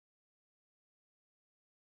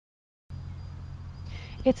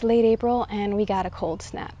It's late April and we got a cold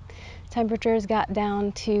snap. Temperatures got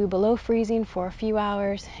down to below freezing for a few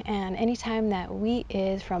hours, and anytime that wheat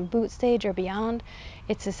is from boot stage or beyond,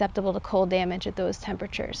 it's susceptible to cold damage at those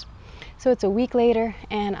temperatures. So it's a week later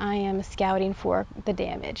and I am scouting for the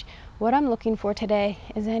damage. What I'm looking for today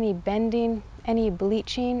is any bending, any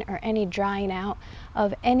bleaching, or any drying out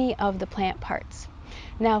of any of the plant parts.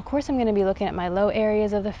 Now, of course, I'm going to be looking at my low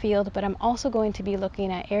areas of the field, but I'm also going to be looking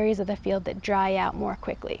at areas of the field that dry out more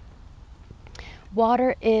quickly.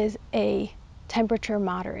 Water is a temperature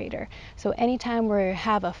moderator. So anytime we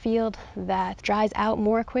have a field that dries out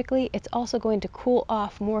more quickly, it's also going to cool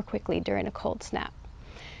off more quickly during a cold snap.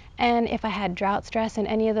 And if I had drought stress in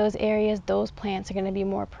any of those areas, those plants are going to be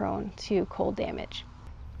more prone to cold damage.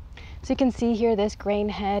 So you can see here this grain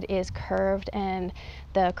head is curved, and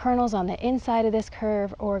the kernels on the inside of this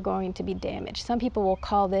curve are going to be damaged. Some people will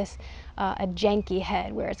call this a janky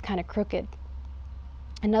head, where it's kind of crooked.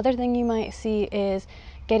 Another thing you might see is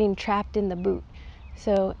getting trapped in the boot.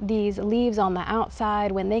 So these leaves on the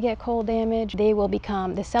outside, when they get cold damage,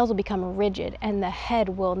 the cells will become rigid and the head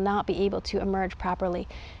will not be able to emerge properly.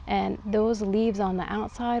 And those leaves on the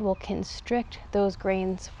outside will constrict those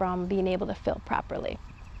grains from being able to fill properly.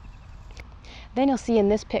 Then you'll see in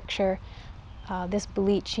this picture, this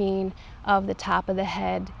bleaching of the top of the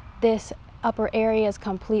head. This upper area is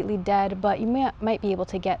completely dead, but you might be able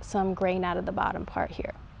to get some grain out of the bottom part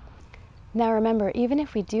here. Now remember, even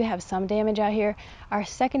if we do have some damage out here, our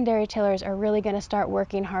secondary tillers are really going to start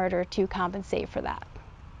working harder to compensate for that.